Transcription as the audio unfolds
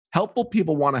Helpful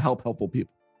people want to help helpful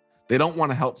people. They don't want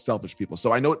to help selfish people.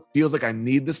 So I know it feels like I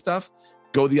need this stuff.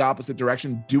 Go the opposite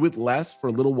direction. Do it less for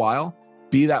a little while.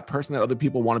 Be that person that other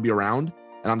people want to be around.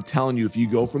 And I'm telling you, if you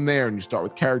go from there and you start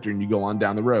with character and you go on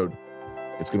down the road,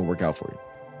 it's going to work out for you.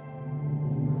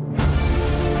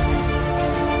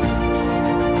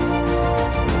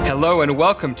 Hello and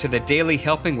welcome to the Daily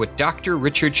Helping with Dr.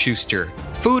 Richard Schuster.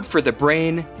 Food for the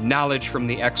brain, knowledge from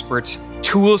the experts,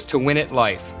 tools to win at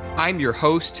life. I'm your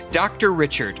host, Dr.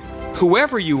 Richard.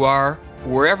 Whoever you are,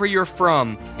 wherever you're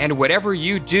from, and whatever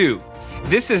you do,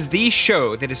 this is the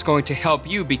show that is going to help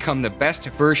you become the best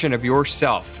version of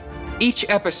yourself. Each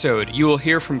episode, you will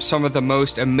hear from some of the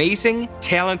most amazing,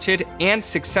 talented, and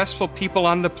successful people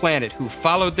on the planet who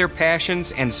followed their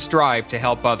passions and strive to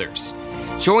help others.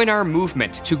 Join our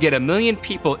movement to get 1 million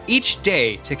people each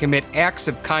day to commit acts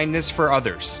of kindness for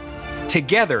others.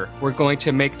 Together, we're going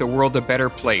to make the world a better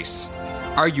place.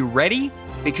 Are you ready?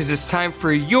 Because it's time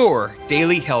for your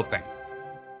Daily Helping.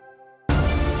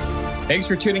 Thanks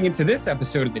for tuning into this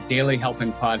episode of the Daily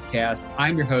Helping Podcast.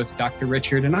 I'm your host, Dr.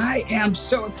 Richard, and I am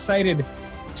so excited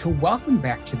to welcome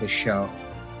back to the show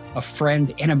a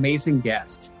friend and amazing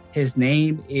guest. His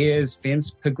name is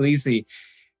Vince Pugliese.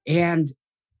 And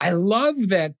I love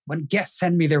that when guests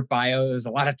send me their bios,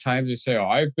 a lot of times they say,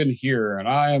 I've been here and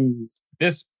I am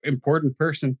this important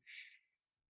person.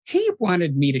 He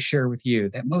wanted me to share with you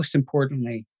that most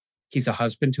importantly, he's a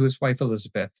husband to his wife,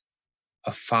 Elizabeth,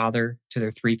 a father to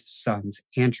their 3 sons,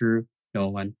 Andrew,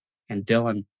 Nolan, and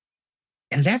Dylan.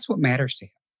 And that's what matters to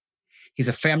him. He's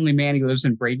a family man. He lives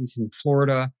in Bradenton,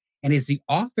 Florida, and is the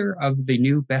author of the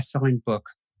new best-selling book,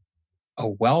 A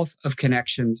Wealth of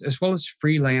Connections, as well as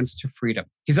Freelance to Freedom.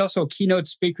 He's also a keynote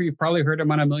speaker. You've probably heard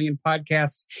him on 1 million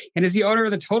podcasts, and is the owner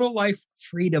of the Total Life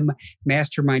Freedom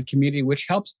Mastermind community, which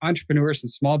helps entrepreneurs and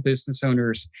small business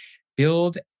owners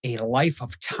build a life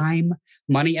of time,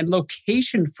 money, and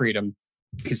location freedom.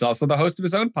 He's also the host of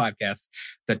his own podcast,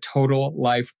 the Total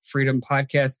Life Freedom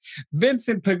Podcast.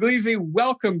 Vincent Pugliese,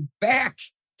 welcome back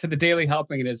to the Daily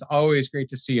Helping. It is always great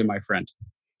to see you, my friend.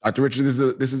 Dr. Richard,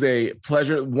 this is a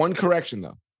pleasure. One correction,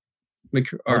 though.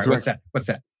 All right, what's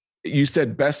that? You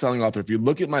said best-selling author. If you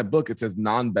look at my book, it says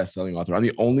non-best-selling author. I'm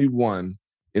the only one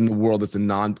in the world that's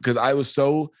because I was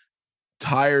so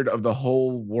tired of the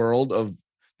whole world of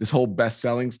this whole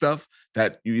best-selling stuff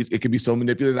that it could be so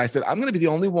manipulated. And I said, I'm going to be the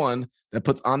only one that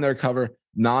puts on their cover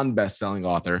non-best-selling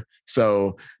author.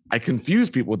 So I confuse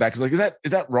people with that because, like,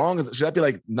 is that wrong? Should that be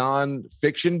like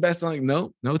non-fiction best-selling?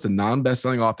 No, it's a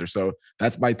non-best-selling author. So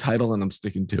that's my title, and I'm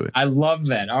sticking to it. I love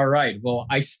that. All right. Well,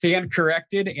 I stand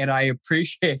corrected, and I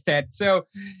appreciate that. So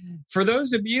for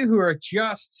those of you who are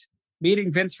just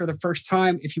meeting Vince for the first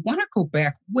time, if you want to go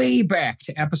way back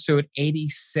to episode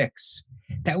 86,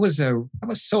 that was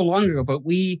so long ago, but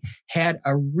we had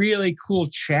a really cool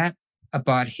chat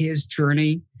about his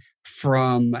journey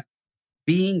from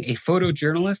being a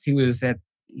photojournalist. He was at,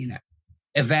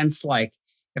 events like,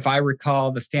 if I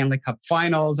recall, the Stanley Cup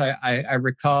Finals. I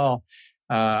recall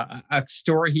a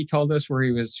story he told us where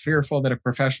he was fearful that a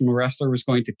professional wrestler was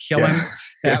going to kill him.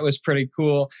 That was pretty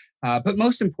cool. But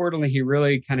most importantly, he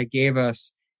really kind of gave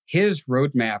us his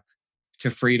roadmap to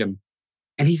freedom.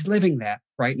 And he's living that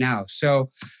right now.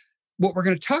 So what we're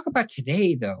going to talk about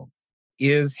today, though,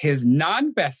 is his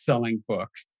non-best-selling book,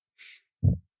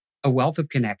 A Wealth of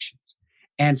Connections.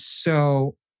 And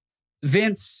so,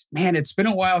 Vince, man, it's been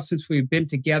a while since we've been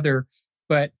together,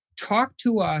 but talk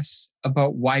to us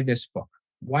about why this book.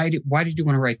 Why did you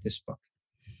want to write this book?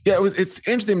 Yeah, it's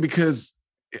interesting because,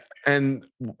 and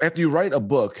after you write a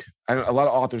book, a lot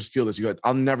of authors feel this. You go,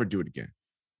 I'll never do it again,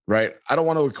 right? I don't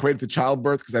want to equate it to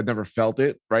childbirth because I've never felt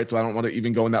it, right? So I don't want to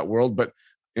even go in that world. But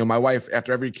my wife,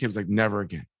 after every kid, was like, never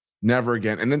again.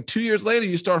 And then 2 years later,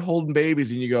 you start holding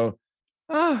babies and you go,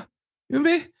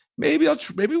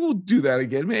 maybe we'll do that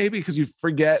again. Maybe, because you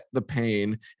forget the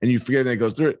pain and you forget it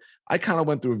goes through it. I kind of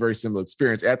went through a very similar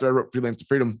experience. After I wrote Freelance to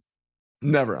Freedom,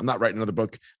 I'm not writing another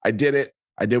book. I did it.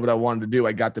 I did what I wanted to do.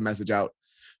 I got the message out,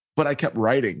 but I kept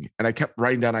writing and I kept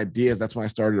writing down ideas. That's when I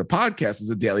started a podcast as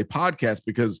a daily podcast,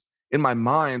 because in my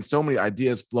mind, so many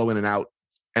ideas flow in and out,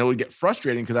 and it would get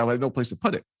frustrating because I had no place to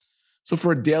put it. So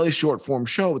for a daily short form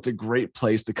show, it's a great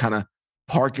place to kind of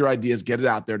park your ideas, get it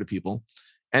out there to people.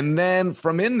 And then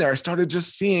from in there, I started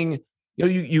just seeing,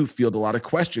 you field a lot of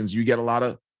questions. You get a lot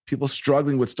of people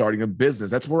struggling with starting a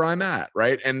business. That's where I'm at,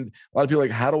 right? And a lot of people are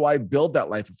like, how do I build that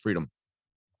life of freedom?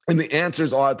 And the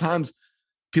answers a lot of times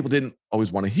people didn't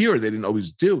always want to hear, they didn't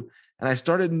always do. And I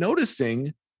started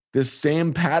noticing this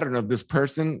same pattern of this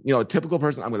person, a typical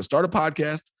person. I'm going to start a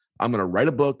podcast. I'm going to write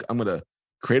a book. I'm going to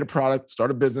create a product, start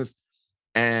a business.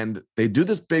 And they do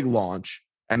this big launch.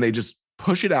 and they just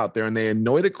push it out there and they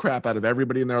annoy the crap out of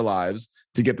everybody in their lives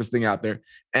to get this thing out there,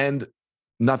 and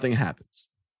nothing happens.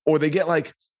 Or they get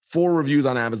like 4 reviews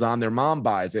on Amazon, their mom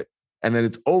buys it, and then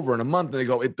it's over in a month and they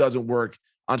go, it doesn't work.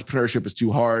 Entrepreneurship is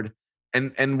too hard.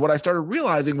 And what I started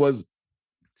realizing was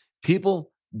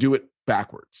people do it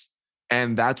backwards.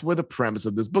 And that's where the premise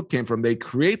of this book came from. They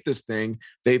create this thing.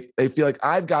 They feel like,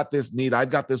 I've got this need, I've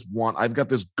got this want, I've got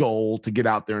this goal to get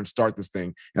out there and start this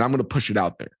thing. And I'm going to push it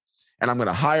out there. And I'm going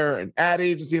to hire an ad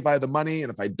agency if I have the money.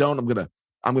 And if I don't, I'm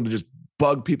going to just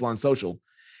bug people on social.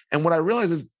 And what I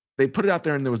realized is they put it out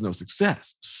there and there was no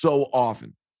success so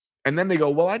often. And then they go,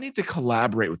 well, I need to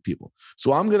collaborate with people.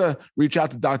 So I'm going to reach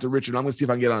out to Dr. Richard. I'm going to see if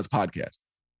I can get on his podcast.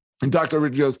 And Dr.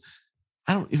 Richard goes,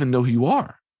 I don't even know who you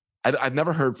are. I've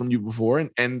never heard from you before.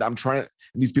 And I'm trying,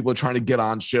 and these people are trying to get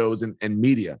on shows and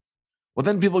media. Well,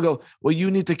 then people go, well, you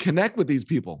need to connect with these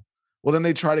people. Well, then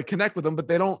they try to connect with them, but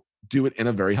they don't do it in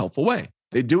a very helpful way.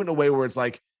 They do it in a way where it's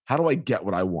like, how do I get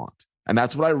what I want? And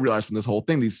that's what I realized from this whole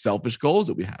thing, these selfish goals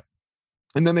that we have.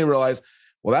 And then they realize,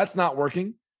 well, that's not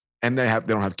working. And they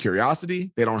don't have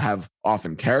curiosity. They don't have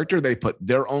often character. They put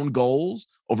their own goals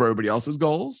over everybody else's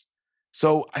goals.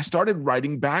 So I started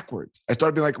writing backwards. I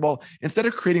started being like, well, instead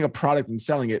of creating a product and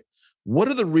selling it, what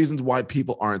are the reasons why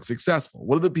people aren't successful?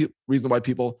 What are the reasons why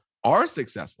people are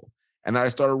successful? And then I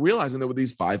started realizing there were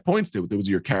these 5 points to it. There was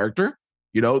your character.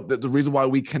 The reason why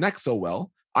we connect so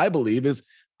well, I believe, is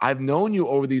I've known you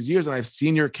over these years and I've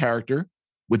seen your character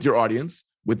with your audience,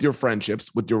 with your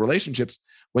friendships, with your relationships.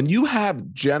 When you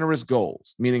have generous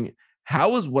goals, meaning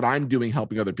how is what I'm doing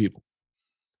helping other people?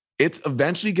 It's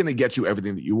eventually going to get you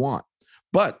everything that you want.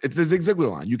 But it's the Zig Ziglar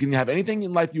line. You can have anything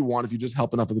in life you want if you just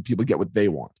help enough of the people get what they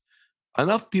want.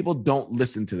 Enough people don't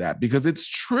listen to that because it's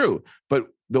true. But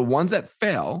the ones that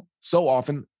fail, so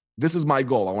often, this is my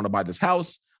goal. I want to buy this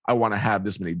house. I want to have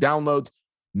this many downloads.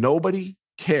 Nobody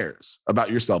cares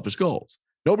about your selfish goals.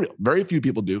 Very few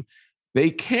people do.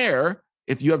 They care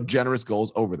if you have generous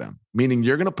goals over them, meaning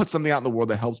you're going to put something out in the world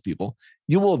that helps people.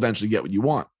 You will eventually get what you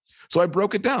want. So I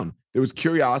broke it down. There was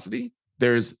curiosity.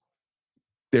 There's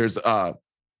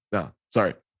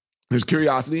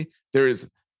curiosity. There is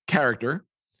character.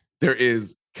 There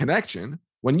is connection.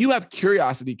 When you have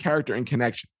curiosity, character, and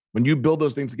connection, when you build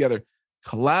those things together,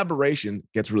 collaboration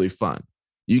gets really fun.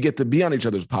 You get to be on each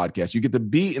other's podcasts. You get to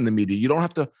be in the media. You don't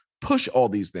have to push all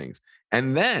these things.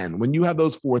 And then when you have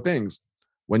those 4 things,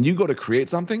 when you go to create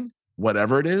something,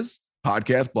 whatever it is,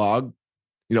 podcast, blog,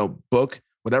 book,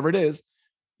 whatever it is,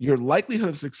 your likelihood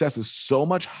of success is so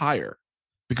much higher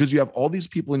because you have all these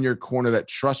people in your corner that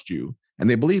trust you and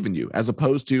they believe in you, as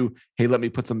opposed to, hey, let me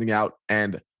put something out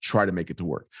and try to make it to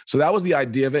work. So that was the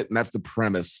idea of it. And that's the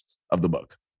premise of the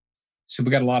book. So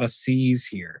we got a lot of C's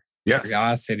here. Yes.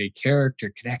 Curiosity,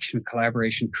 character, connection,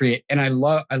 collaboration, create. And I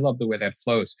love the way that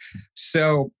flows.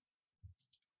 So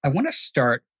I want to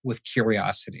start with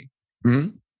curiosity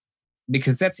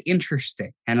because that's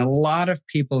interesting. And a lot of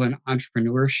people in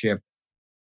entrepreneurship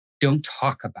don't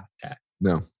talk about that.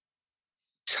 No.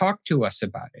 Talk to us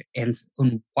about it.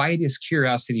 And why does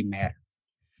curiosity matter?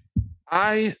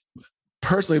 I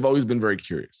personally have always been very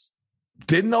curious.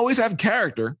 Didn't always have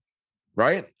character,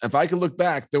 right? If I could look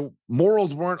back, the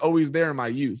morals weren't always there in my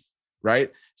youth, right?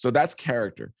 So that's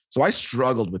character. So I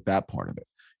struggled with that part of it.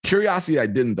 Curiosity, I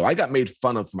didn't, though. I got made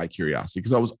fun of for my curiosity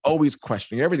because I was always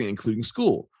questioning everything, including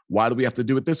school. Why do we have to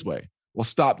do it this way? Well,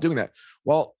 stop doing that.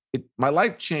 Well, my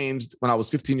life changed when I was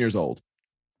 15 years old.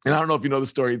 And I don't know if you know the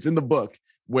story. It's in the book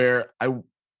where I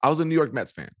was a New York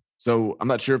Mets fan. So I'm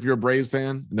not sure if you're a Braves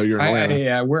fan. I know you're in Atlanta.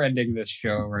 Yeah, we're ending this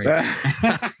show right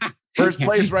now. First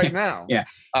place right now. Yeah.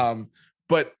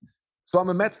 But so I'm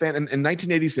a Mets fan. And in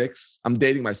 1986, I'm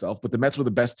dating myself, but the Mets were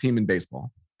the best team in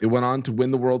baseball. They went on to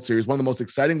win the World Series, one of the most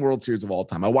exciting World Series of all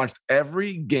time. I watched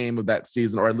every game of that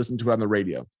season, or I listened to it on the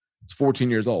radio. It's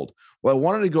 14 years old. Well, I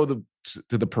wanted to go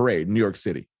to the parade in New York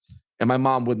City. And my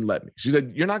mom wouldn't let me. She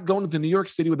said, you're not going to New York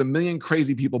City with a million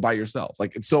crazy people by yourself.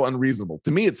 Like, it's so unreasonable.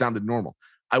 To me, it sounded normal.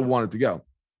 I wanted to go.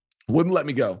 Wouldn't let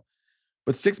me go.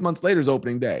 But 6 months later is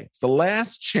opening day. It's the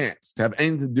last chance to have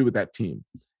anything to do with that team.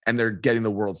 And they're getting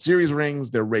the World Series rings.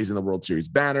 They're raising the World Series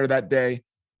banner that day.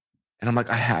 And I'm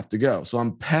like, I have to go. So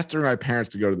I'm pestering my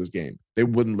parents to go to this game. They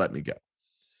wouldn't let me go.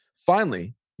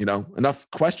 Finally, enough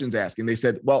questions asking. They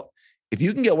said, well, if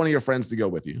you can get one of your friends to go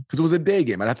with you, because it was a day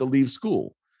game, I'd have to leave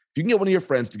school. If you can get one of your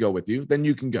friends to go with you, then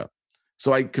you can go.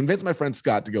 So I convinced my friend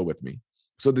Scott to go with me.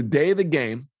 So the day of the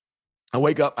game, I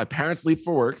wake up, my parents leave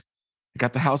for work. I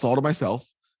got the house all to myself.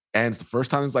 And it's the first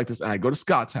time it's like this. And I go to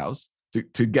Scott's house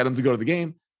to get him to go to the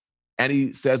game. And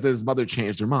he says that his mother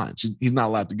changed her mind. He's not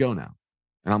allowed to go now.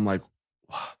 And I'm like,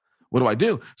 what do I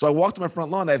do? So I walk to my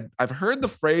front lawn. I've heard the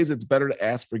phrase, it's better to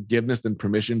ask forgiveness than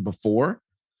permission before,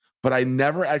 but I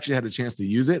never actually had a chance to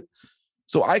use it.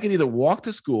 So I can either walk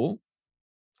to school,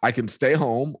 I can stay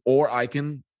home, or I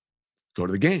can go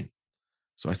to the game.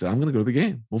 So I said, I'm going to go to the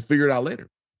game. We'll figure it out later.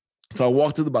 So I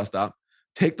walk to the bus stop,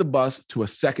 take the bus to a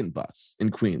second bus in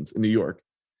Queens, in New York.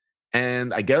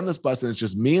 And I get on this bus and it's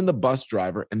just me and the bus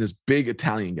driver and this big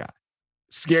Italian guy,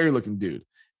 scary looking dude.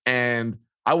 And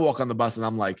I walk on the bus and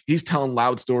I'm like, he's telling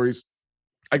loud stories.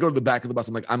 I go to the back of the bus.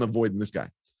 I'm like, I'm avoiding this guy.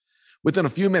 Within a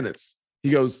few minutes, he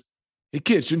goes, hey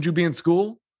kid, shouldn't you be in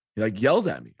school? He like yells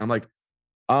at me. I'm like,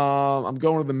 I'm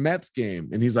going to the Mets game.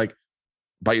 And he's like,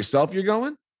 by yourself you're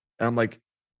going? And I'm like,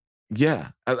 yeah.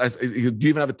 He goes, do you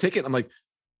even have a ticket? I'm like,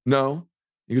 no.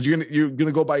 He goes, you're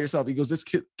gonna go by yourself. He goes, this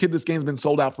kid, this game's been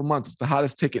sold out for months. It's the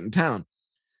hottest ticket in town.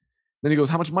 Then he goes,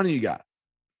 how much money you got?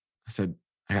 I said,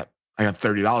 I got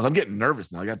 $30. I'm getting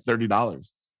nervous now. I got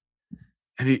 $30.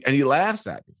 And he laughs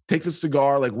at me, takes a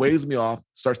cigar, like waves me off,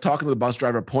 starts talking to the bus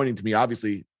driver, pointing to me,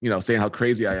 obviously, saying how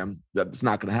crazy I am, that it's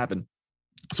not going to happen.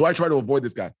 So I try to avoid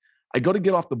this guy. I go to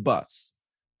get off the bus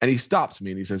and he stops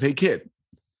me and he says, hey kid.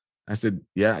 I said,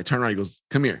 yeah. I turn around. He goes,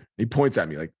 come here. He points at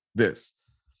me like this.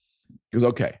 He goes,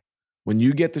 okay. When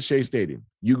you get to Shea Stadium,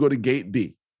 you go to gate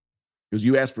B. He goes,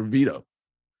 you ask for Vito.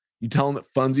 You tell him that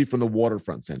Funzy from the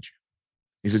waterfront sent you.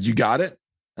 He said, you got it?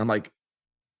 I'm like,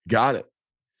 got it.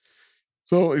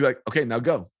 So he's like, okay, now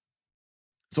go.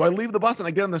 So I leave the bus and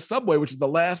I get on the subway, which is the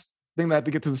last thing that I have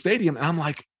to get to the stadium. And I'm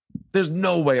like, there's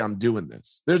no way I'm doing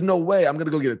this. There's no way I'm going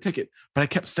to go get a ticket. But I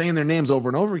kept saying their names over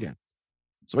and over again.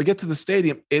 So I get to the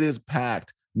stadium. It is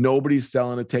packed. Nobody's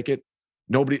selling a ticket.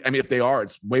 Nobody. I mean, if they are,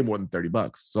 it's way more than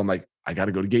 $30. So I'm like, I got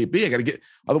to go to gate B.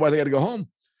 Otherwise I got to go home.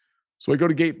 So I go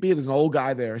to gate B. There's an old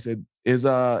guy there. I said, is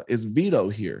Vito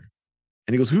here?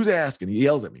 And he goes, who's asking? He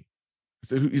yells at me. He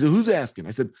said, who's asking?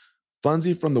 I said,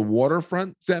 Funzy from the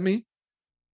waterfront sent me.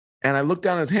 And I look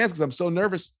down at his hands because I'm so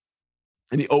nervous.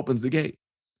 And he opens the gate.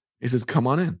 He says, come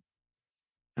on in. And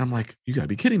I'm like, you got to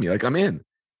be kidding me. Like, I'm in.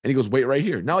 And he goes, wait right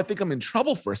here. Now I think I'm in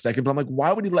trouble for a second, but I'm like,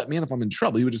 why would he let me in if I'm in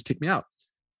trouble? He would just kick me out.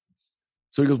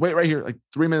 So he goes, wait right here. Like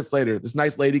 3 minutes later, this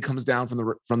nice lady comes down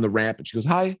from the ramp and she goes,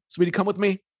 hi, sweetie, come with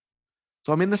me.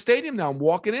 So I'm in the stadium now. I'm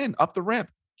walking in up the ramp.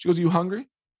 She goes, are you hungry?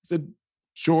 I said,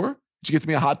 sure. She gets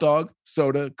me a hot dog,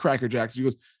 soda, Cracker Jacks. She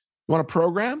goes, you want a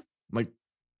program? I'm like,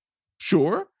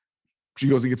 sure. She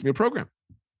goes and gets me a program.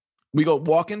 We go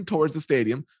walking towards the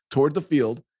stadium, towards the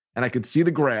field, and I can see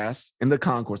the grass in the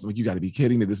concourse. I'm like, you got to be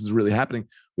kidding me. This is really happening.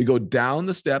 We go down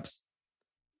the steps.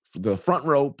 The front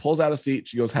row pulls out a seat.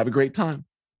 She goes, have a great time.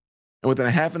 And within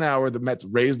a half an hour, the Mets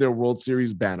raise their World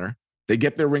Series banner. They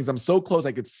get their rings. I'm so close,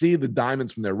 I could see the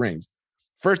diamonds from their rings.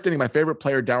 First inning, my favorite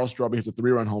player, Darryl Strawberry, hits a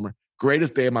 3-run homer.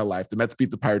 Greatest day of my life. The Mets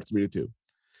beat the Pirates 3-2.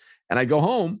 And I go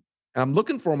home, and I'm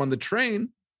looking for him on the train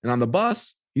and on the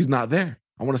bus. He's not there.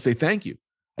 I want to say thank you.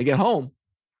 I get home.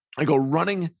 I go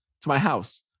running to my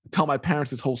house. I tell my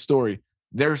parents this whole story.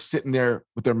 They're sitting there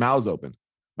with their mouths open.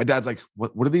 My dad's like,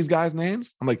 what are these guys'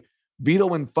 names? I'm like,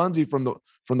 Vito and Funzy from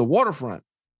the waterfront.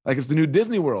 Like, it's the new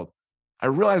Disney World. I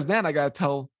realized then I got to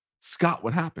tell Scott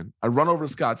what happened. I run over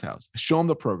to Scott's house. I show him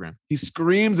the program. He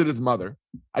screams at his mother.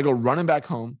 I go running back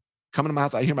home, coming to my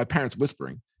house. I hear my parents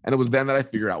whispering. And it was then that I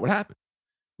figured out what happened.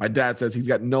 My dad says he's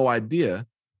got no idea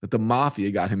that the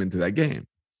mafia got him into that game.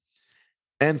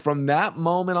 And from that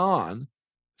moment on,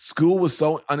 school was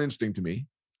so uninteresting to me.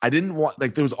 I didn't want,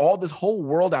 there was all this whole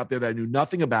world out there that I knew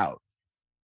nothing about.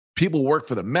 People work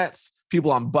for the Mets,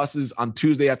 people on buses on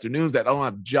Tuesday afternoons that don't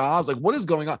have jobs. Like, what is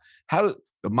going on? How did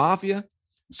the mafia?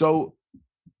 So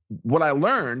what I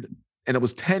learned, and it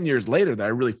was 10 years later that I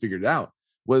really figured it out,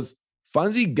 was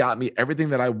Funzy got me everything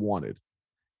that I wanted.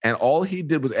 And all he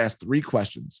did was ask 3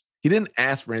 questions. He didn't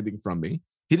ask for anything from me.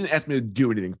 He didn't ask me to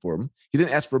do anything for him. He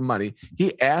didn't ask for money.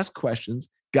 He asked questions,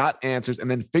 got answers,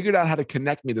 and then figured out how to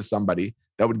connect me to somebody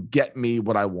that would get me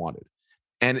what I wanted.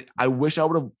 And I wish I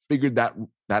would have figured that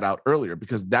out earlier,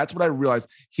 because that's what I realized.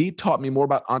 He taught me more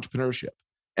about entrepreneurship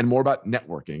and more about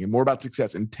networking and more about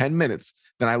success in 10 minutes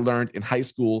than I learned in high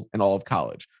school and all of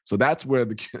college. So that's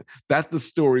the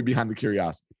story behind the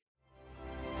curiosity.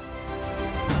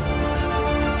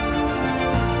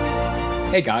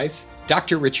 Hey guys,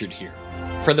 Dr. Richard here.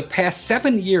 For the past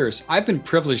 7 years, I've been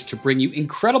privileged to bring you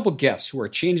incredible guests who are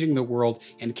changing the world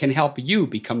and can help you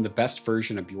become the best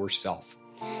version of yourself.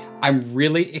 I'm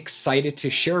really excited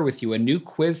to share with you a new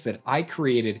quiz that I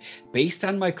created based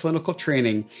on my clinical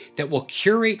training that will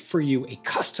curate for you a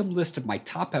custom list of my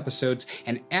top episodes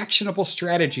and actionable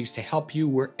strategies to help you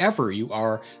wherever you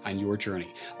are on your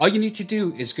journey. All you need to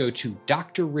do is go to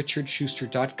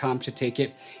drrichardschuster.com to take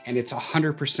it, and it's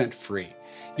 100% free.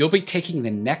 you'll be taking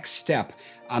the next step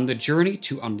on the journey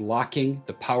to unlocking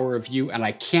the power of you, and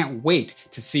I can't wait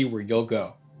to see where you'll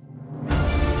go.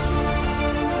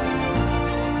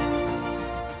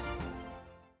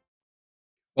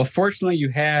 Well, fortunately, you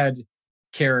had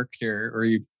character,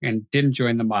 and didn't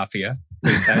join the mafia.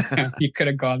 You could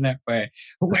have gone that way.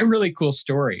 But what a really cool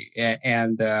story,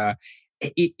 and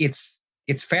it's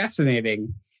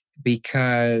fascinating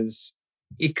because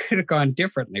it could have gone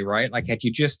differently, right? Like had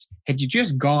you just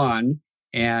gone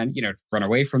and run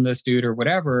away from this dude or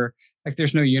whatever, like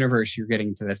there's no universe you're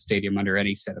getting to that stadium under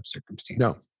any set of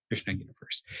circumstances. No. There's no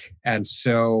universe. And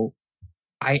so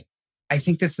I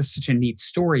think this is such a neat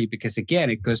story because again,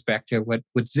 it goes back to what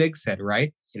Zig said,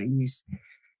 right? He's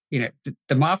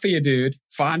the mafia dude,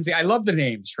 Fonzie. I love the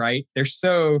names, right? They're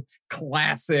so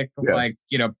classic, yeah. Like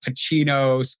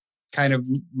Pacino's kind of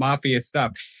mafia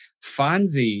stuff.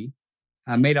 Fonzie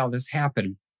made all this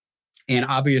happen, and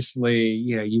obviously,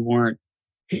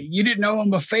 you didn't know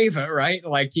him a favor, right?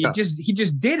 Like he just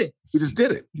did it. He just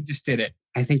did it. He just did it.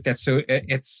 I think that's so.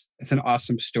 It's an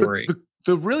awesome story.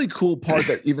 The really cool part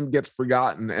that even gets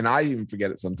forgotten, and I even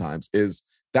forget it sometimes, is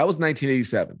that was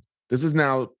 1987. This is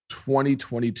now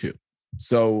 2022.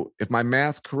 So if my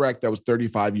math's correct, that was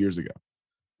 35 years ago,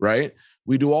 right?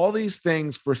 We do all these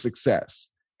things for success,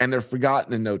 and they're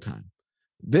forgotten in no time.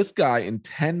 This guy in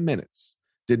 10 minutes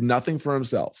did nothing for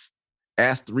himself,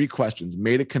 asked 3 questions,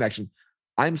 made a connection.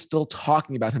 I'm still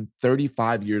talking about him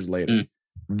 35 years later.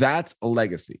 That's a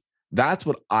legacy. That's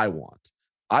what I want.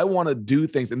 I want to do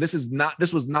things. And this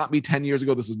was not me 10 years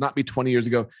ago. This was not me 20 years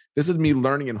ago. This is me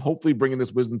learning and hopefully bringing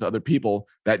this wisdom to other people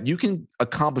that you can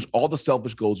accomplish all the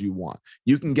selfish goals you want.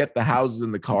 You can get the houses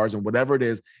and the cars and whatever it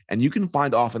is. And you can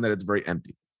find often that it's very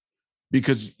empty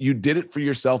because you did it for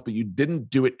yourself, but you didn't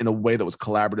do it in a way that was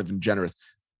collaborative and generous.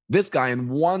 This guy in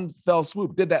one fell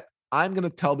swoop did that. I'm going to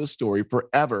tell this story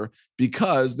forever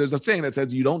because there's a saying that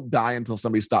says you don't die until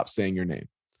somebody stops saying your name.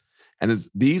 And it's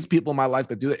these people in my life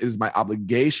that do that, it is my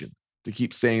obligation to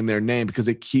keep saying their name because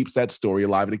it keeps that story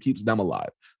alive and it keeps them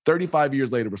alive. 35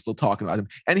 years later, we're still talking about him.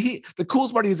 And the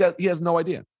coolest part is that he has no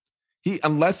idea.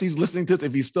 Unless he's listening to this,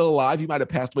 if he's still alive, he might have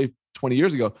passed away 20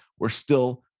 years ago. We're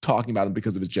still talking about him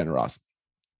because of his generosity.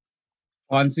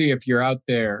 Fonzie, if you're out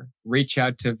there, reach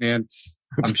out to Vince.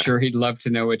 I'm sure he'd love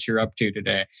to know what you're up to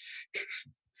today.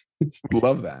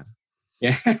 Love that.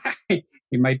 Yeah.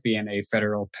 He might be in a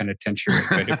federal penitentiary,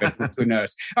 but who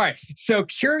knows? All right. So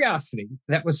curiosity,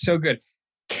 that was so good.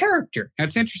 Character. Now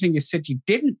it's interesting. You said you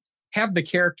didn't have the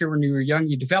character when you were young.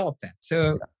 You developed that.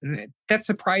 So that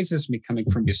surprises me coming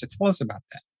from you. So tell us about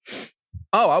that.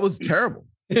 Oh, I was terrible.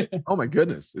 Oh my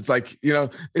goodness. It's like,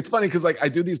 it's funny because like I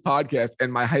do these podcasts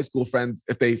and my high school friends,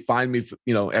 if they find me,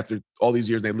 after all these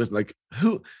years, they listen like,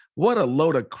 what a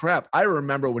load of crap. I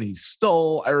remember when he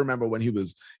stole. I remember when he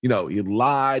was, he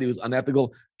lied. He was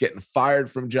unethical, getting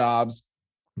fired from jobs,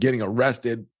 getting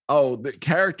arrested. Oh, the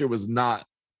character was not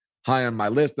high on my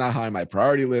list, not high on my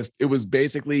priority list. It was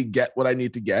basically get what I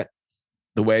need to get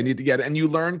the way I need to get it. And you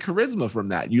learn charisma from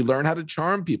that. You learn how to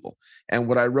charm people. And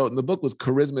what I wrote in the book was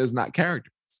charisma is not character.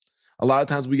 A lot of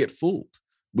times we get fooled.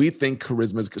 We think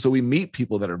charisma is, so we meet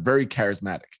people that are very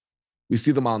charismatic. We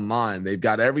see them online. They've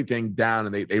got everything down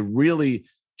and they really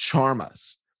charm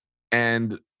us.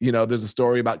 And, there's a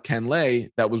story about Ken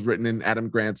Lay that was written in Adam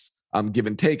Grant's Give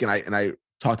and Take. And I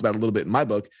talked about it a little bit in my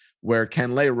book where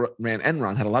Ken Lay ran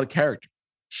Enron, had a lot of character,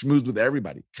 schmoozed with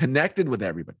everybody, connected with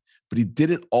everybody, but he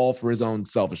did it all for his own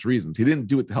selfish reasons. He didn't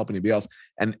do it to help anybody else.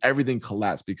 And everything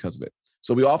collapsed because of it.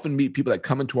 So we often meet people that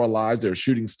come into our lives. They're a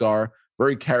shooting star,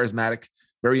 very charismatic,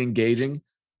 very engaging,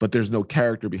 but there's no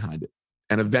character behind it.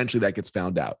 And eventually that gets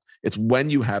found out. It's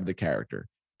when you have the character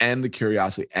and the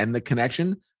curiosity and the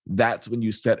connection, that's when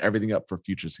you set everything up for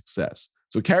future success.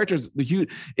 So character is the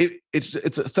huge,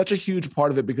 it's such a huge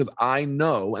part of it because I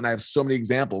know, and I have so many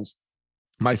examples,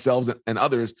 myself and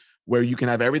others, where you can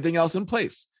have everything else in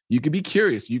place. You could be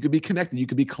curious, you could be connected, you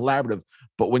could be collaborative,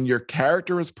 but when your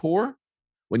character is poor,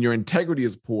 when your integrity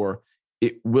is poor,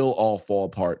 it will all fall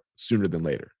apart sooner than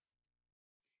later.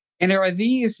 And there are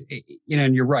these,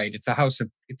 and you're right. It's a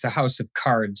house of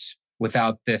cards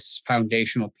without this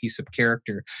foundational piece of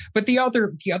character. But the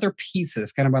other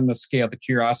pieces, kind of on the scale, the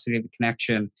curiosity, the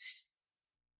connection.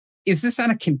 Is this on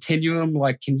a continuum?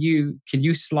 Like, can you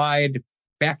slide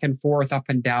back and forth, up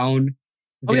and down?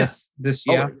 This,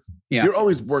 yeah. You're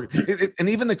always working, and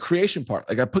even the creation part.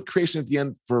 Like I put creation at the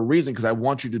end for a reason because I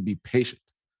want you to be patient.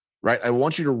 Right? I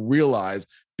want you to realize,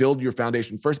 build your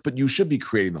foundation first, but you should be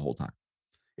creating the whole time.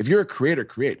 If you're a creator,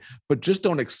 create, but just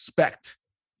don't expect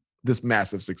this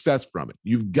massive success from it.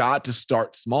 You've got to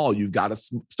start small. You've got to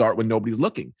start when nobody's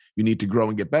looking. You need to grow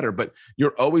and get better, but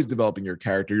you're always developing your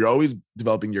character. You're always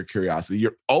developing your curiosity.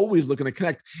 You're always looking to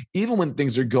connect, even when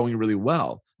things are going really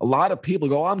well. A lot of people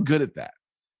go, oh, I'm good at that.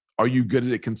 Are you good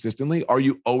at it consistently? Are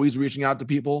you always reaching out to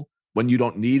people when you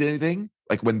don't need anything?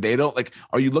 Like when they don't, like,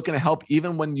 are you looking to help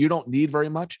even when you don't need very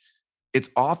much?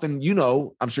 It's often,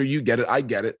 I'm sure you get it. I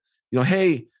get it.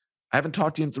 Hey, I haven't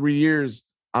talked to you in 3 years.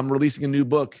 I'm releasing a new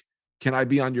book. Can I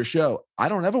be on your show? I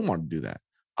don't ever want to do that.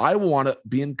 I want to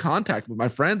be in contact with my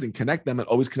friends and connect them and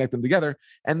always connect them together.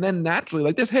 And then naturally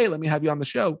like this, hey, let me have you on the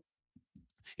show.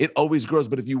 It always grows.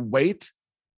 But if you wait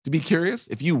to be curious,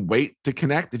 if you wait to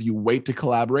connect, if you wait to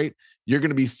collaborate, you're going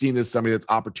to be seen as somebody that's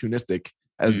opportunistic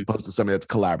as opposed to somebody that's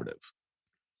collaborative.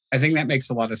 I think that makes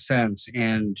a lot of sense.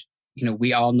 And,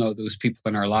 we all know those people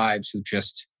in our lives who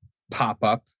just pop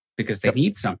up because they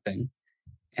need something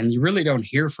and you really don't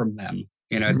hear from them.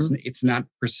 It's not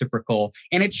reciprocal,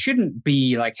 and it shouldn't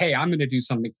be like, hey, I'm going to do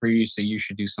something for you, so you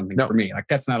should do something for me. Like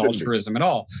that's not altruism at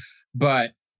all.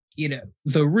 But,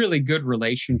 the really good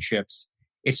relationships,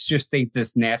 it's just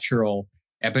this natural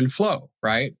ebb and flow,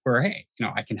 right? Where, hey,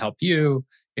 I can help you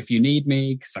if you need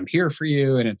me because I'm here for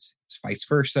you, and it's vice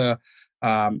versa.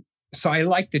 So I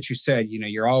like that you said,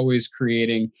 you're always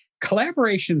creating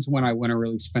collaborations when I want to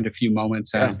really spend a few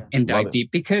moments and dive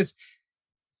deep, because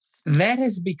that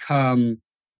has become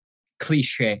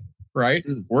cliche, right?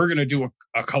 We're going to do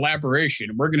a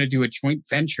collaboration. We're going to do a joint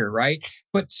venture, right?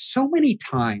 But so many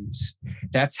times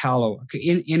that's how,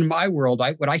 in my world,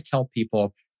 what I tell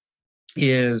people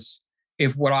is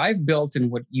if what I've built and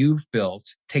what you've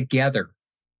built together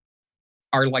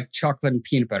are like chocolate and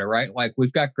peanut butter, right? Like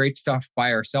we've got great stuff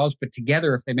by ourselves, but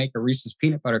together, if they make a Reese's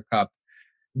peanut butter cup,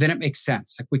 then it makes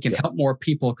sense. Like we can help more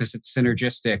people because it's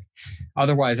synergistic.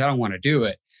 Otherwise, I don't want to do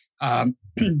it.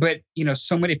 But,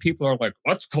 so many people are like,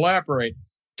 let's collaborate.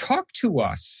 Talk to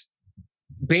us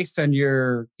based on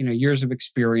your, years of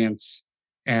experience,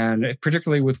 and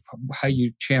particularly with how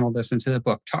you channel this into the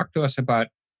book. Talk to us about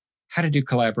how to do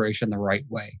collaboration the right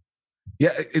way.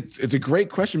 Yeah, it's a great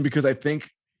question, because I think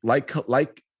like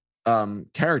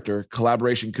character,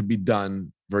 collaboration could be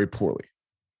done very poorly,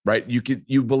 right?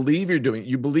 You believe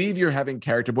you're having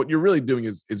character, but what you're really doing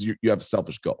is you have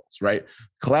selfish goals, right?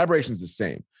 Collaboration is the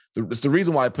same. It's the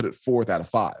reason why I put it 4th out of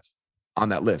 5 on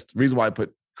that list. The reason why I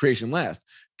put creation last,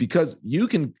 because you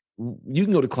can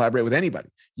go to collaborate with anybody.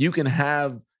 You can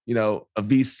have, a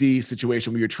VC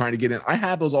situation where you're trying to get in. I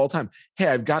have those all the time. Hey,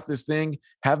 I've got this thing.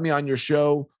 Have me on your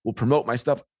show. We'll promote my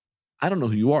stuff. I don't know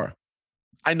who you are.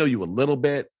 I know you a little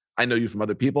bit. I know you from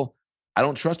other people. I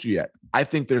don't trust you yet. I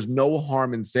think there's no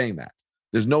harm in saying that.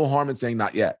 There's no harm in saying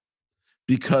not yet,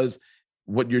 because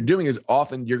what you're doing is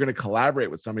often you're going to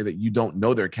collaborate with somebody that you don't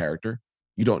know their character.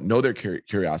 You don't know their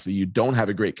curiosity. You don't have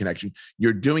a great connection.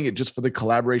 You're doing it just for the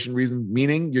collaboration reason,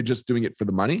 meaning you're just doing it for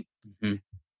the money. Mm-hmm.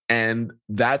 And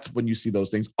that's when you see those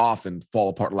things often fall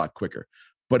apart a lot quicker.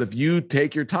 But if you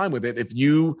take your time with it, if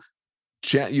you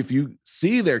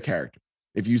see their character,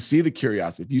 if you see the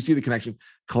curiosity, if you see the connection,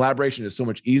 collaboration is so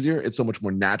much easier. It's so much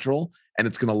more natural, and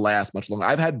it's going to last much longer.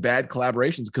 I've had bad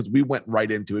collaborations because we went right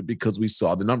into it because we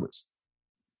saw the numbers.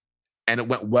 And it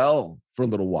went well for a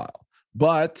little while.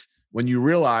 But when you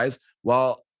realize,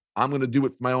 well, I'm going to do it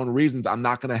for my own reasons, I'm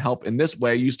not going to help in this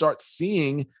way, you start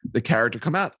seeing the character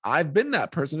come out. I've been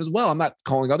that person as well. I'm not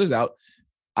calling others out.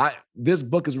 This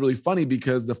book is really funny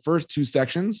because the first 2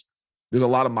 sections, there's a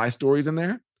lot of my stories in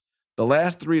there. The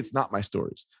last 3, it's not my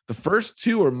stories. The first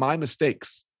 2 are my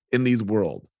mistakes in these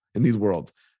worlds.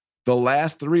 The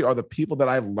last 3 are the people that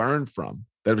I've learned from,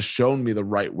 that have shown me the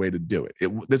right way to do it.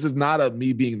 This is not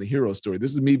me being the hero story.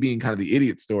 This is me being kind of the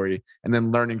idiot story and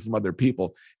then learning from other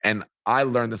people. And I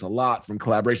learned this a lot from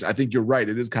collaboration. I think you're right.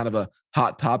 It is kind of a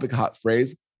hot topic, hot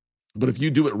phrase. But if you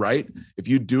do it right, if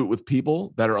you do it with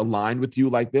people that are aligned with you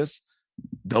like this,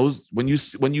 when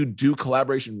you do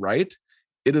collaboration right,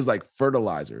 it is like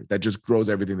fertilizer that just grows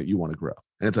everything that you want to grow.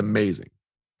 And it's amazing.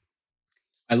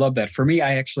 I love that. For me,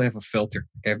 I actually have a filter.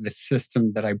 I have this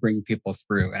system that I bring people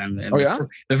through. And the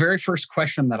very first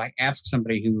question that I ask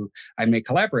somebody who I may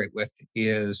collaborate with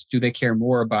is, do they care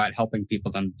more about helping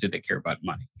people than do they care about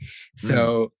money?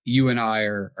 So you and I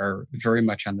are very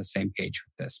much on the same page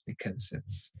with this, because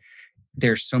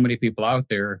there's so many people out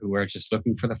there who are just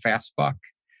looking for the fast buck.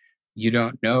 You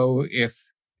don't know if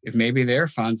maybe they're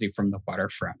Fonzie from the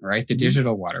waterfront, right? The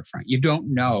digital waterfront. You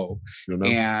don't know.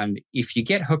 And if you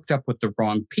get hooked up with the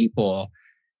wrong people,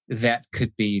 that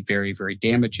could be very, very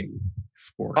damaging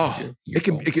for I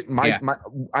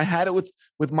had it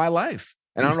with my life.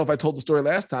 And I don't know if I told the story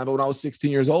last time, but when I was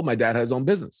 16 years old, my dad had his own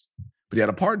business, but he had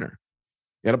a partner.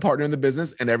 He had a partner in the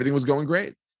business and everything was going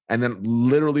great. And then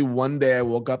literally one day I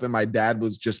woke up and my dad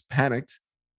was just panicked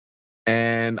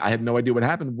and I had no idea what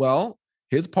happened. Well,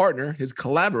 his partner, his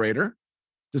collaborator,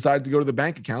 decided to go to the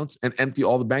bank accounts and empty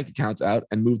all the bank accounts out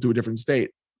and move to a different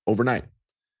state overnight.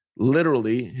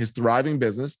 Literally, his thriving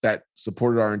business that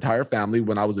supported our entire family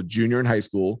when I was a junior in high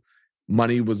school,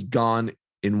 money was gone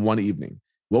in one evening.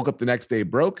 Woke up the next day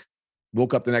broke,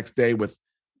 woke up the next day with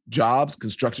jobs,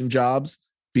 construction jobs,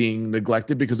 being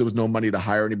neglected because there was no money to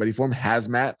hire anybody for him,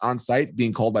 hazmat on site,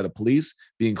 being called by the police,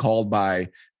 being called by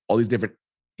all these different,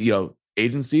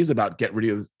 agencies about getting rid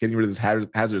of this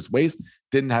hazardous waste,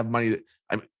 didn't have money.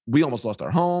 We almost lost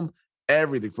our home,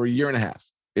 everything for a year and a half.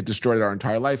 It destroyed our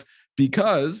entire life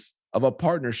because of a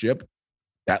partnership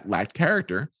that lacked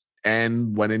character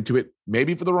and went into it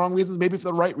maybe for the wrong reasons, maybe for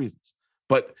the right reasons.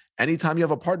 But anytime you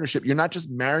have a partnership, you're not just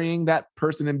marrying that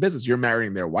person in business, you're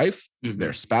marrying their wife,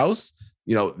 their spouse,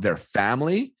 their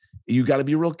family. You got to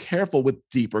be real careful with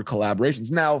deeper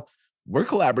collaborations. Now, we're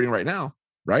collaborating right now,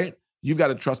 right? You've got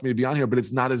to trust me to be on here, but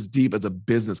it's not as deep as a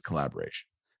business collaboration.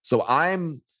 So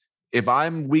if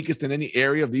I'm weakest in any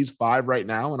area of these 5 right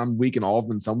now, and I'm weak in all of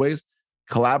them in some ways,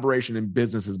 collaboration in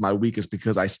business is my weakest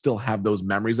because I still have those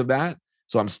memories of that.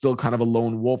 So I'm still kind of a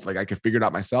lone wolf. Like I can figure it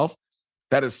out myself.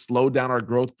 That has slowed down our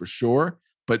growth for sure.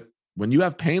 But when you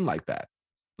have pain like that,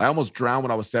 I almost drowned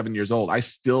when I was 7 years old. I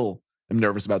still am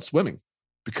nervous about swimming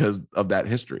because of that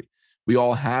history. We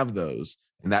all have those.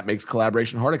 And that makes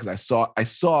collaboration harder because I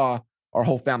saw our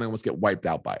whole family almost get wiped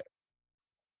out by it.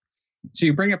 So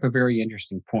you bring up a very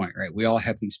interesting point, right? We all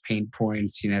have these pain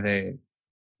points, the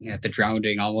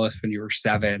drowning almost when you were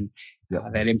 7,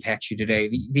 that impact you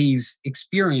today. These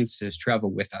experiences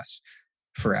travel with us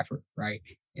forever, right?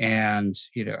 And,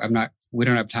 we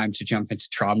don't have time to jump into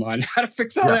trauma and how to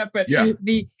fix all that. But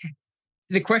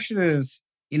the question is,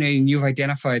 and you've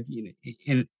identified,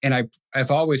 and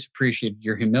I've always appreciated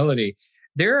your humility.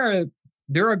 There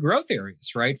are growth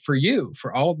areas, right? For you,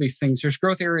 for all of these things, there's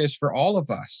growth areas for all of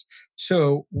us.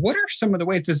 So what are some of the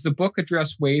ways? Does the book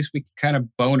address ways we can kind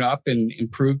of bone up and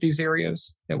improve these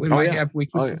areas that we might have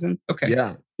weaknesses in? Okay.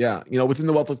 Yeah. Within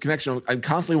the wealth of connection, I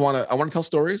constantly want to tell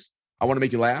stories. I want to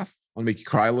make you laugh. I want to make you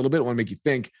cry a little bit. I want to make you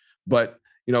think. But,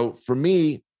 for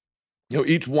me,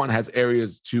 each one has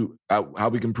areas to how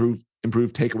we can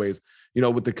improve takeaways.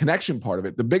 With the connection part of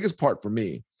it, the biggest part for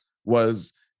me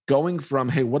was going from,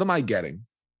 hey, what am I getting?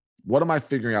 What am I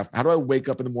figuring out? How do I wake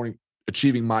up in the morning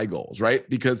achieving my goals, right?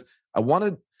 Because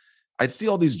I'd see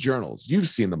all these journals. You've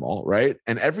seen them all, right?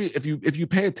 And if you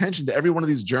pay attention to every one of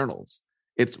these journals,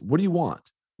 it's what do you want?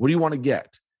 What do you want to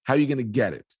get? How are you going to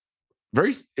get it?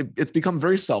 It's become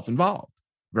very self-involved,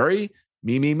 very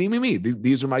me.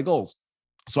 These are my goals.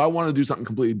 So I wanted to do something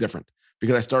completely different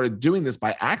because I started doing this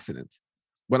by accident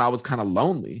when I was kind of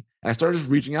lonely. And I started just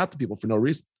reaching out to people for no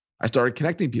reason. I started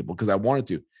connecting people because I wanted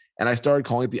to. And I started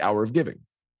calling it the hour of giving.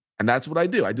 And that's what I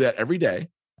do. I do that every day.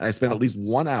 And I spend at least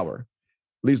 1 hour.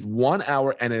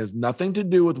 And it has nothing to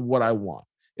do with what I want.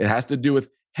 It has to do with,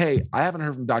 hey, I haven't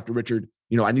heard from Dr. Richard.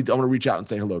 I want to reach out and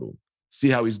say hello to him, see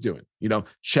how he's doing,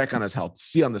 check on his health,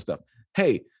 see on this stuff.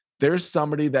 Hey, there's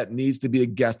somebody that needs to be a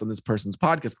guest on this person's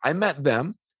podcast. I met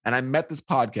them and I met this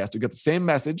podcast. We got the same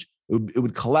message. It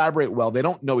would collaborate well. They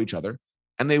don't know each other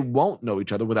and they won't know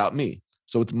each other without me.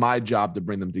 So it's my job to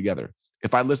bring them together.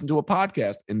 If I listen to a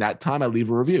podcast, in that time, I leave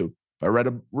a review. If I read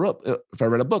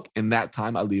a book, in that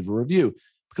time, I leave a review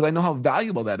because I know how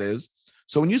valuable that is.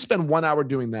 So when you spend 1 hour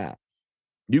doing that,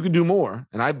 you can do more.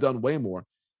 And I've done way more.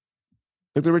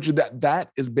 Dr. Richard, that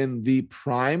has been the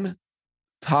prime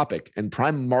topic and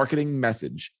prime marketing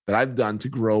message that I've done to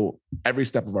grow every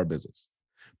step of our business.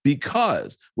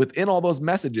 Because within all those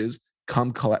messages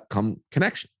come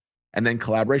connection and then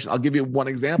collaboration. I'll give you one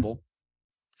example.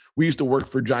 We used to work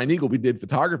for Giant Eagle. We did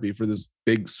photography for this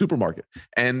big supermarket,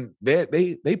 and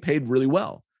they paid really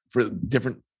well for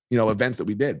different events that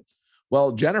we did.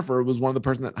 Well, Jennifer was one of the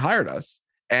person that hired us,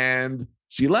 and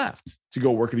she left to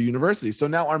go work at a university. So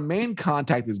now our main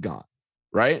contact is gone,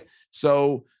 right?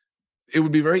 So it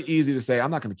would be very easy to say, I'm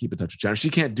not going to keep in touch with Jennifer. She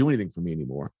can't do anything for me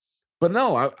anymore. But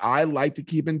no, I like to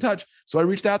keep in touch. So I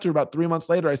reached out to her about 3 months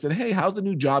later. I said, hey, how's the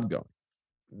new job going?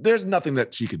 There's nothing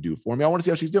that she could do for me. I want to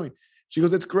see how she's doing. She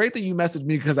goes, it's great that you messaged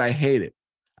me because I hate it.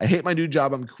 I hate my new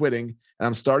job. I'm quitting and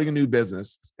I'm starting a new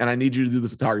business and I need you to do the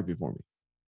photography for me.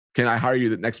 Can I hire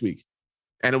you next week?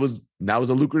 And that was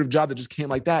a lucrative job that just came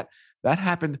like that. That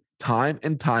happened time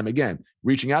and time again.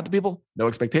 Reaching out to people, no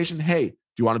expectation. Hey, do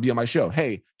you want to be on my show?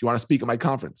 Hey, do you want to speak at my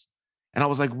conference? And I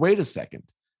was like, wait a second.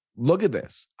 Look at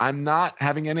this. I'm not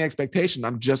having any expectation.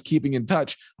 I'm just keeping in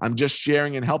touch. I'm just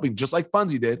sharing and helping, just like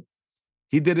Funzy did.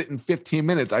 He did it in 15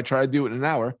 minutes. I try to do it in an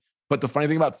hour. But the funny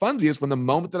thing about Funzy is from the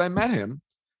moment that I met him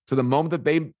to the moment that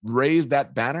they raised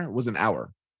that banner was an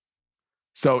hour.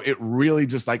 So it really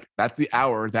just like, that's the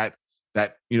hour that,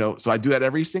 so I do that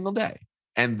every single day.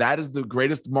 And that is the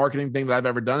greatest marketing thing that I've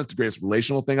ever done. It's the greatest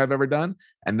relational thing I've ever done.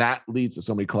 And that leads to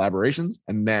so many collaborations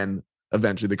and then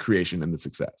eventually the creation and the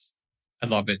success. I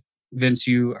love it. Vince,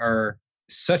 you are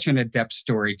such an adept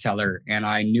storyteller, and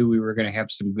I knew we were going to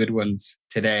have some good ones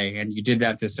today, and you did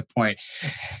not disappoint.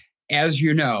 As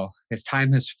you know, as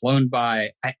time has flown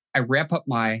by, I wrap up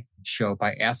my show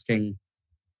by asking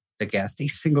the guest a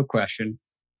single question,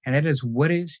 and that is,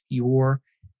 what is your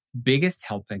biggest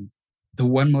helping, the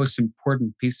one most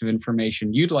important piece of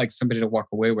information you'd like somebody to walk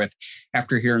away with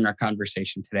after hearing our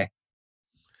conversation today?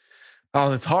 Oh,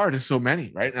 that's hard. There's so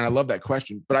many, right? And I love that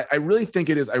question. But I really think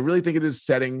it is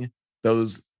setting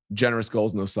those generous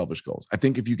goals and those selfish goals. I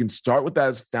think if you can start with that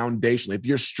as foundational, if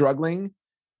you're struggling,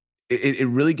 it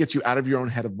really gets you out of your own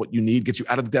head of what you need, gets you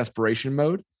out of the desperation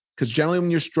mode. Because generally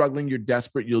when you're struggling, you're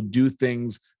desperate, you'll do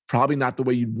things probably not the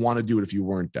way you'd want to do it if you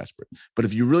weren't desperate. But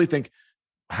if you really think,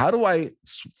 how do I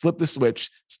flip the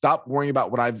switch, stop worrying about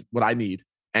what I need,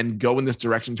 and go in this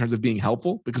direction in terms of being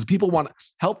helpful? Because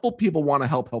helpful people want to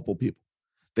help helpful people.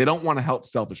 They don't want to help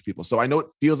selfish people. So I know it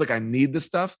feels like I need this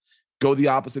stuff. Go the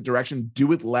opposite direction.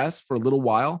 Do it less for a little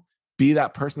while. Be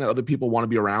that person that other people want to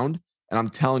be around. And I'm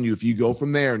telling you, if you go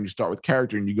from there and you start with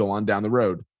character and you go on down the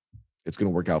road, it's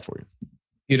going to work out for you.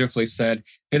 Beautifully said.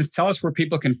 Vince, tell us where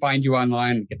people can find you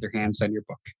online and get their hands on your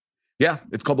book. Yeah,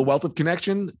 it's called The Wealth of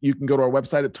Connection. You can go to our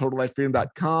website at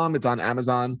totallifefreedom.com. It's on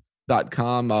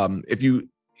amazon.com.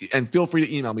 And feel free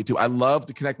to email me too. I love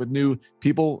to connect with new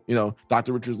people,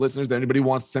 Dr. Richard's listeners. If anybody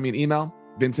wants to send me an email,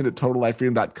 Vincent at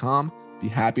totallifefreedom.com. Be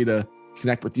happy to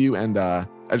connect with you. And I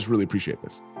just really appreciate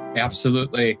this.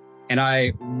 Absolutely. And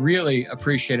I really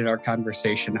appreciated our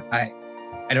conversation. I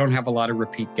don't have a lot of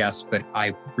repeat guests, but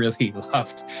I really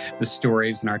loved the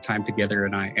stories and our time together.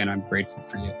 And I'm grateful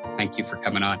for you. Thank you for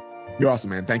coming on. You're awesome,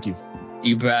 man. Thank you.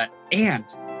 You bet. And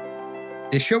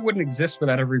the show wouldn't exist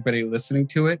without everybody listening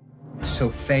to it. So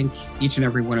thank each and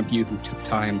every one of you who took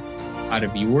time out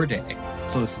of your day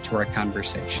to listen to our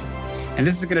conversation. And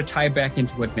this is going to tie back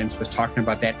into what Vince was talking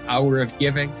about, that hour of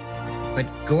giving. But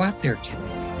go out there today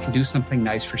and do something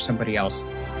nice for somebody else,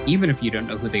 even if you don't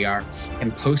know who they are,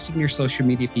 and post in your social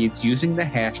media feeds using the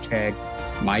hashtag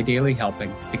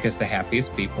MyDailyHelping, because the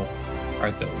happiest people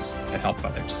are those that help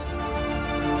others.